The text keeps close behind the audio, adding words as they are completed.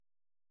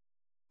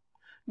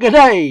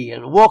G'day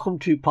and welcome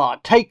to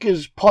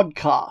Partakers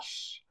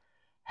Podcasts.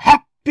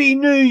 Happy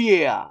New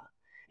Year!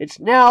 It's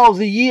now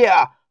the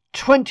year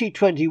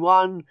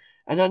 2021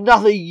 and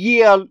another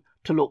year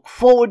to look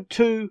forward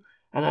to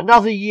and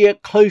another year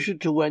closer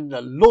to when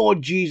the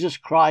Lord Jesus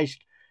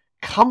Christ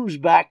comes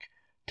back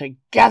to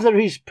gather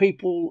his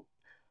people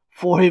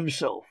for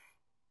himself.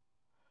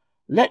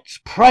 Let's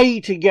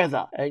pray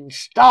together and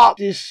start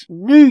this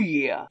new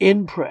year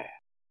in prayer.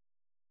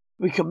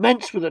 We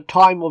commence with a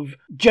time of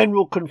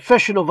general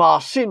confession of our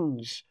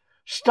sins,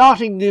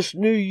 starting this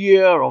new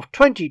year of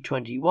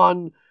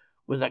 2021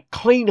 with a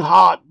clean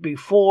heart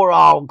before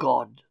our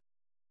God.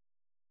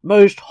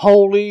 Most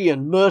holy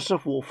and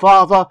merciful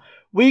Father,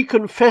 we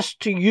confess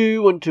to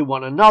you and to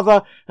one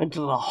another and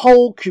to the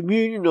whole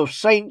communion of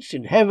saints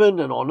in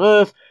heaven and on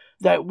earth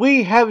that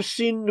we have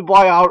sinned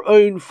by our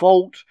own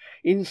fault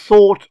in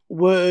thought,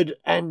 word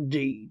and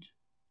deed.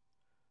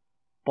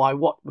 By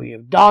what we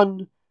have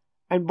done,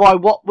 and by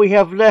what we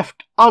have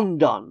left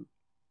undone.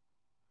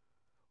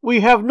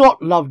 We have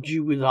not loved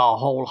you with our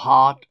whole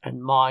heart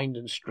and mind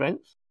and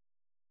strength.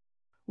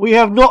 We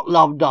have not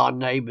loved our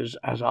neighbours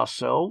as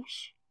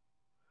ourselves.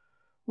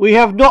 We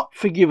have not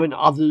forgiven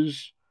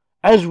others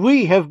as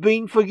we have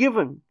been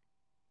forgiven.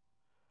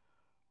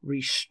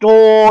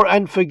 Restore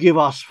and forgive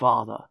us,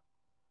 Father,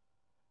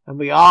 and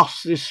we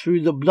ask this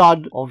through the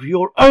blood of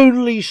your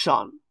only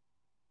Son,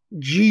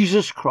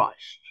 Jesus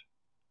Christ.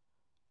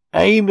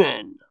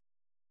 Amen.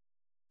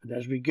 And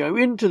as we go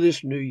into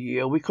this new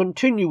year, we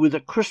continue with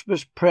the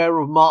Christmas prayer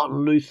of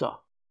Martin Luther.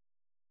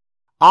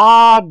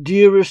 Ah,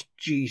 dearest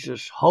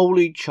Jesus,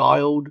 holy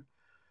child,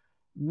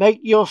 make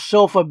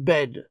yourself a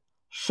bed,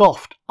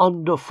 soft,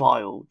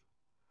 undefiled,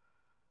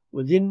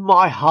 within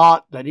my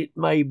heart that it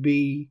may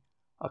be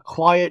a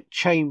quiet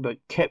chamber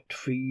kept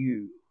for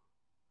you.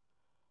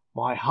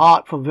 My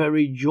heart for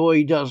very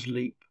joy does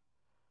leap,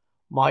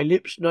 my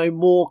lips no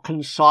more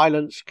can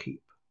silence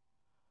keep.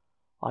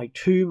 I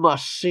too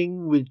must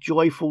sing with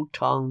joyful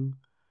tongue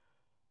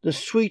the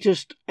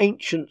sweetest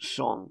ancient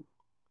song.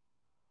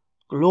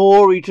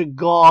 Glory to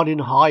God in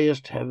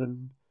highest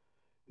heaven,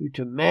 who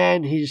to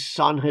man his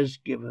Son has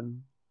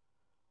given,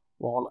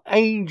 while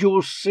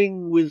angels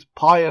sing with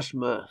pious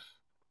mirth,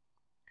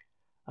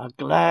 a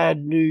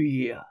glad new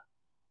year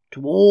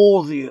to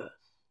all the earth.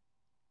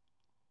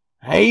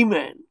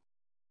 Amen.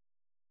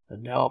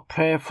 And now a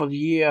prayer for the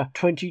year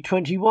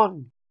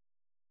 2021.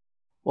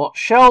 What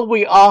shall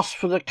we ask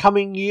for the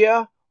coming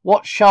year?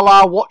 What shall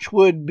our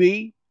watchword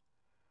be?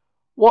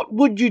 What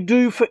would you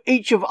do for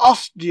each of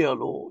us, dear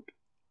Lord?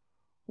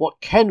 What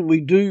can we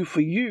do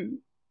for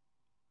you?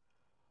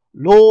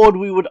 Lord,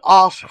 we would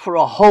ask for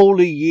a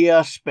holy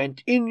year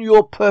spent in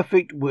your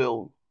perfect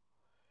will.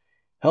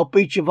 Help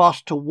each of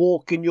us to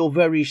walk in your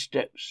very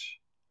steps.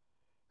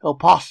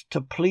 Help us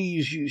to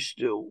please you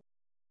still.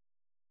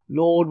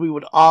 Lord, we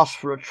would ask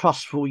for a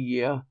trustful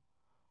year,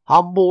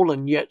 humble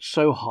and yet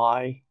so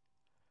high.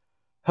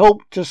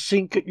 Help to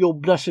sink at your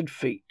blessed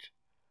feet,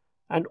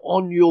 and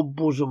on your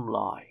bosom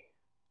lie.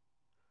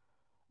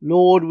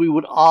 Lord, we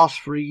would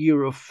ask for a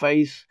year of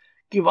faith.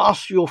 Give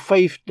us your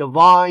faith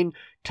divine,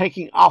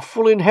 taking our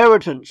full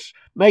inheritance,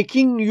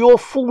 making your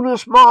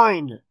fullness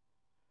mine.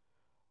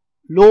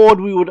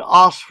 Lord, we would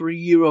ask for a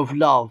year of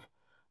love,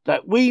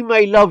 that we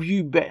may love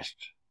you best.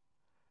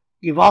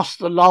 Give us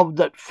the love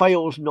that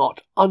fails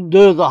not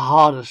under the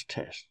hardest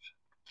test.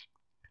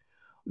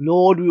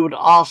 Lord, we would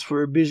ask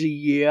for a busy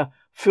year,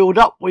 filled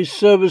up with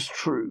service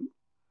true,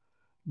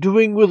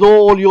 doing with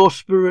all your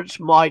Spirit's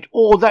might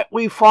all that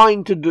we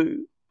find to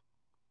do.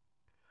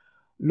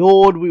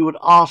 Lord, we would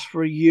ask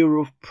for a year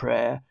of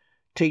prayer.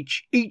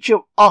 Teach each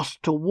of us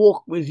to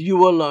walk with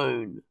you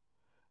alone.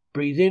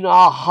 Breathe in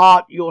our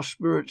heart your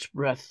Spirit's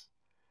breath.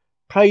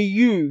 Pray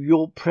you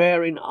your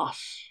prayer in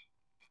us.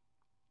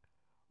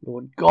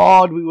 Lord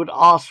God, we would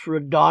ask for a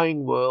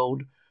dying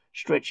world.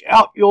 Stretch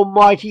out your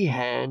mighty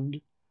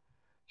hand.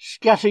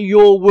 Scatter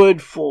your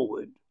word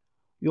forward.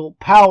 Your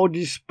power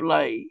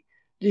display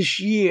this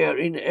year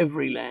in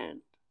every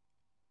land.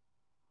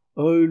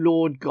 O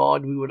Lord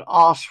God, we would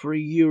ask for a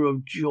year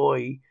of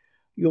joy,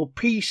 your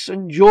peace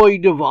and joy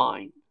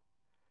divine,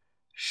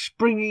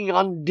 springing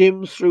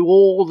undimmed through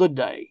all the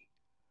day,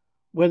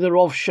 whether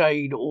of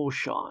shade or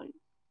shine.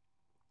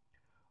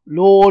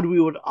 Lord, we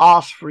would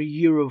ask for a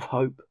year of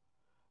hope,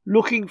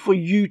 looking for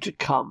you to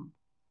come,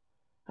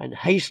 and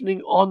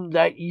hastening on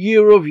that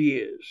year of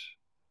years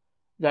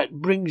that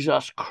brings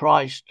us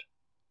Christ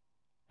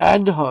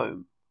and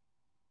home.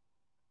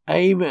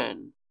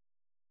 Amen.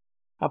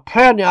 A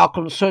prayer now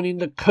concerning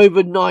the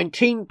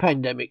COVID-19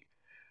 pandemic,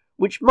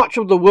 which much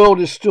of the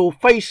world is still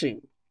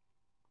facing.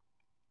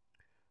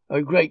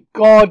 O great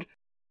God,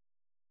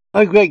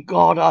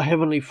 our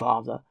Heavenly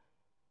Father,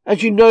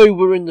 as you know,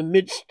 we're in the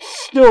midst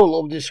still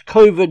of this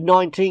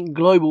COVID-19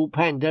 global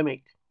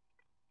pandemic.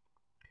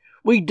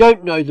 We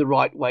don't know the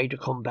right way to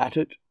combat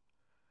it,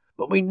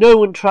 but we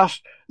know and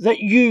trust that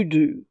you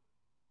do.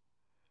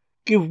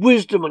 Give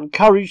wisdom and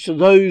courage to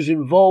those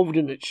involved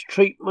in its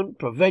treatment,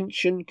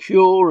 prevention,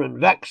 cure and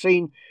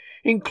vaccine,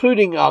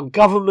 including our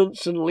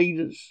governments and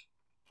leaders.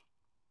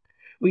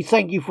 We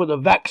thank you for the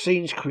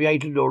vaccines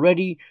created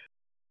already,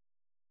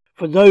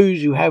 for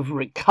those who have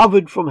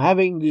recovered from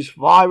having this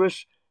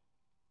virus,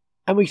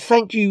 and we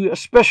thank you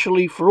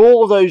especially for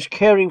all those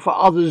caring for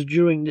others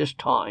during this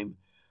time,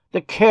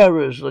 the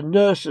carers, the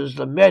nurses,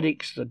 the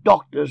medics, the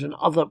doctors, and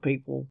other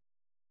people.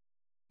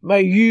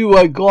 May you,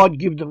 O God,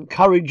 give them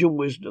courage and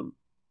wisdom.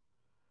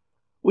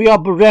 We are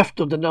bereft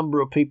of the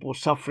number of people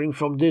suffering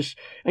from this,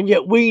 and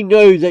yet we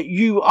know that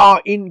you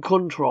are in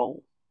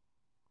control.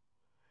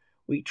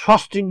 We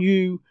trust in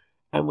you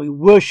and we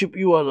worship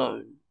you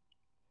alone.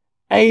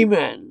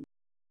 Amen.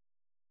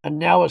 And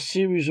now a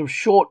series of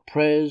short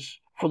prayers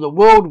for the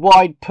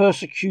worldwide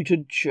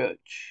persecuted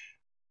church.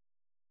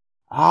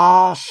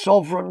 Ah,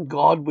 sovereign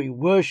God, we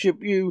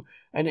worship you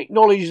and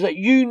acknowledge that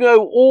you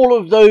know all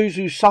of those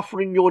who suffer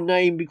in your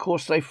name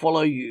because they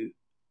follow you.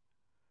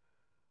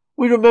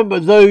 We remember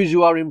those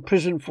who are in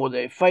prison for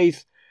their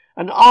faith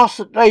and ask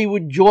that they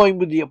would join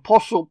with the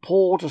Apostle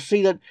Paul to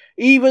see that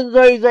even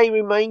though they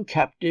remain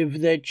captive,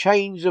 their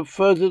chains have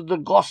furthered the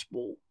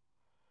gospel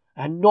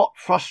and not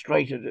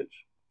frustrated it.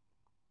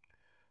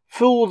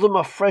 Fill them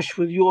afresh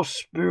with your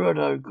Spirit,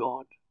 O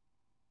God.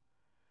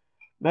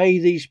 May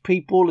these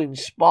people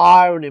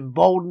inspire and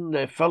embolden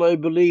their fellow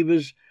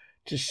believers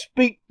to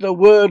speak the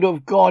word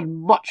of God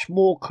much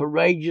more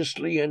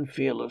courageously and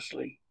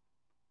fearlessly.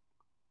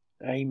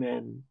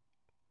 Amen.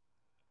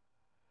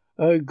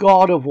 O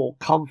God of all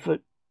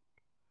comfort,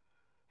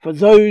 for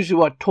those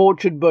who are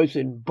tortured both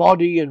in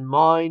body and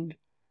mind,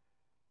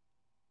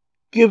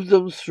 give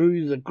them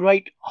through the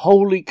great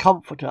Holy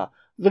Comforter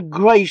the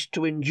grace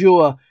to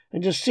endure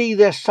and to see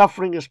their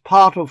suffering as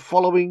part of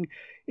following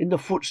in the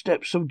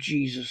footsteps of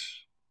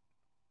Jesus.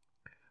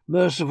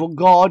 Merciful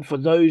God, for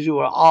those who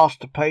are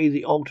asked to pay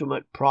the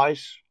ultimate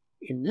price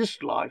in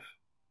this life,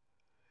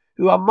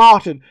 who are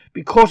martyred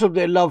because of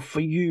their love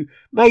for you,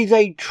 may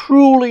they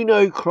truly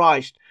know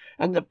Christ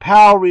and the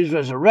power of his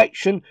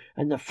resurrection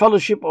and the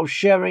fellowship of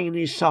sharing in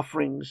his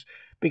sufferings,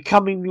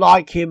 becoming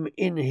like him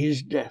in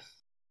his death.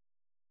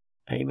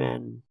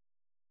 Amen.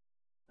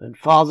 And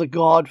Father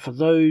God, for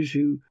those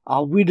who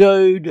are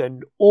widowed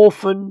and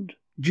orphaned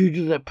due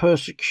to their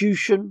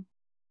persecution,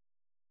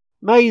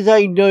 may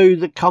they know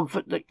the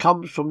comfort that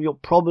comes from your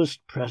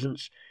promised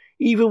presence,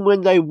 even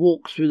when they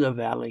walk through the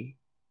valley.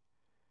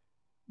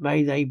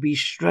 May they be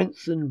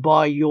strengthened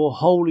by your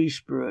Holy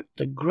Spirit,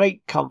 the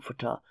great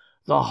Comforter,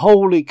 the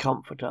Holy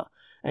Comforter,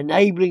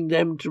 enabling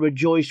them to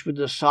rejoice with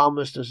the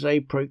psalmist as they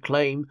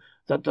proclaim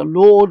that the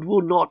Lord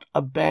will not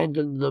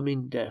abandon them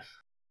in death.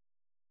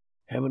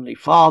 Heavenly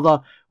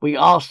Father, we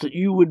ask that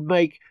you would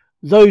make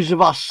those of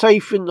us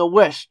safe in the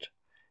West,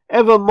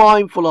 ever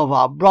mindful of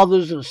our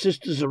brothers and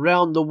sisters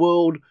around the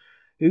world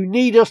who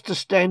need us to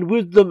stand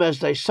with them as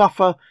they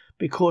suffer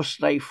because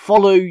they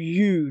follow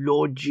you,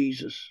 Lord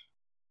Jesus.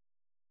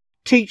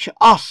 Teach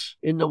us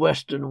in the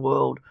Western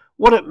world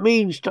what it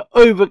means to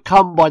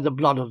overcome by the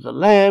blood of the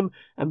Lamb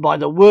and by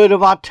the word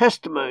of our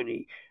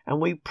testimony,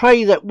 and we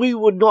pray that we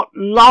would not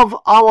love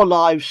our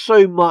lives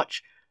so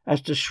much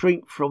as to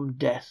shrink from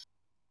death.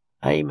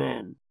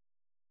 Amen.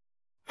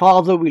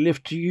 Father, we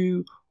lift to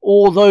you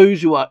all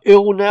those who are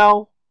ill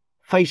now,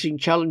 facing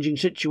challenging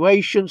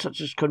situations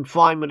such as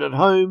confinement at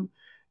home,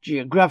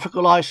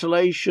 geographical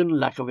isolation,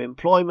 lack of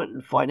employment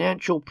and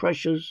financial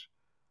pressures.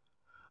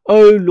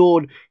 O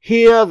Lord,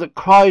 hear the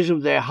cries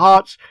of their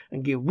hearts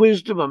and give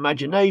wisdom,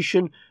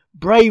 imagination,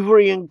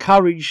 bravery and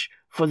courage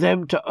for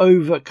them to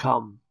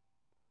overcome.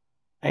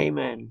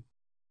 Amen.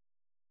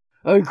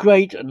 O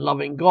great and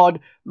loving God,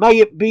 may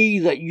it be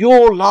that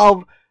your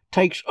love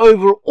takes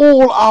over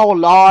all our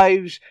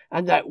lives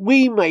and that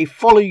we may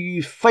follow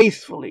you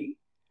faithfully,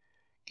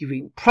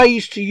 giving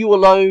praise to you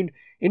alone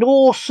in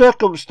all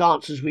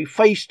circumstances we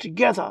face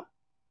together.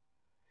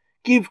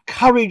 Give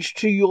courage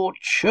to your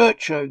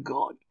church, O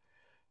God,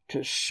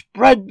 to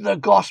spread the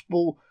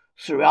gospel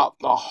throughout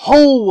the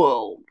whole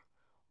world,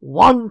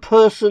 one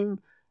person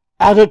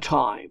at a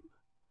time,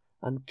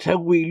 until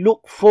we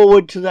look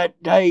forward to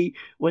that day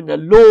when the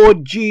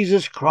Lord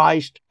Jesus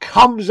Christ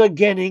comes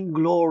again in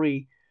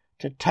glory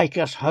to take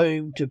us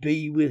home to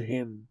be with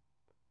him.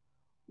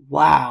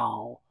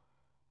 Wow!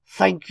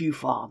 Thank you,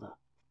 Father.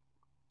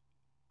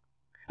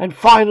 And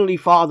finally,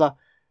 Father,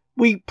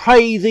 we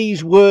pray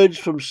these words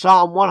from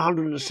Psalm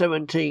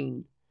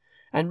 117,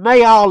 and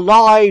may our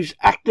lives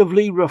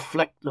actively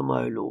reflect them,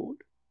 O Lord.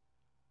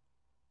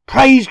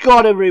 Praise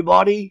God,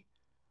 everybody.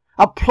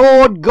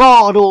 Applaud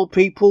God, all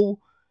people.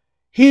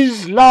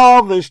 His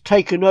love has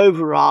taken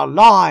over our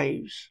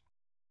lives.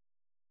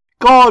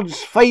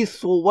 God's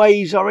faithful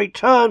ways are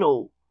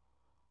eternal.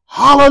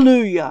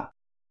 Hallelujah.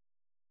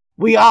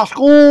 We ask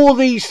all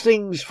these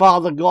things,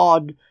 Father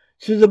God,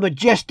 through the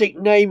majestic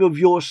name of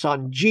your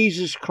Son,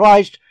 Jesus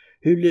Christ,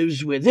 who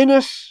lives within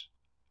us,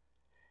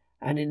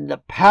 and in the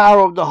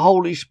power of the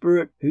Holy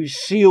Spirit, who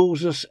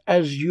seals us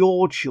as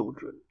your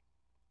children.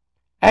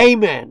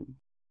 Amen.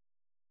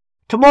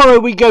 Tomorrow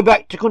we go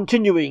back to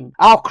continuing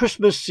our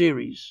Christmas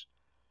series.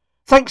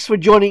 Thanks for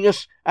joining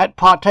us at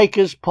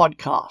Partakers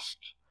Podcast.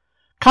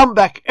 Come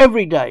back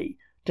every day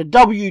to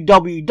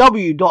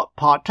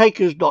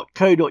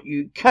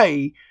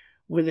www.partakers.co.uk,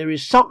 where there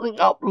is something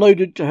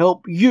uploaded to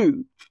help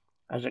you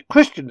as a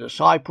Christian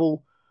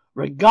disciple,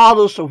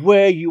 regardless of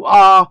where you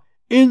are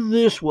in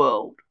this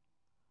world.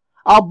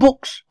 Our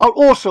books are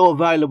also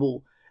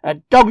available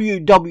at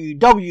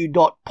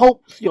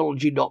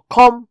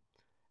www.pulptheology.com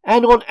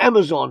and on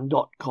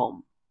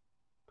amazon.com.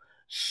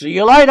 See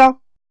you later.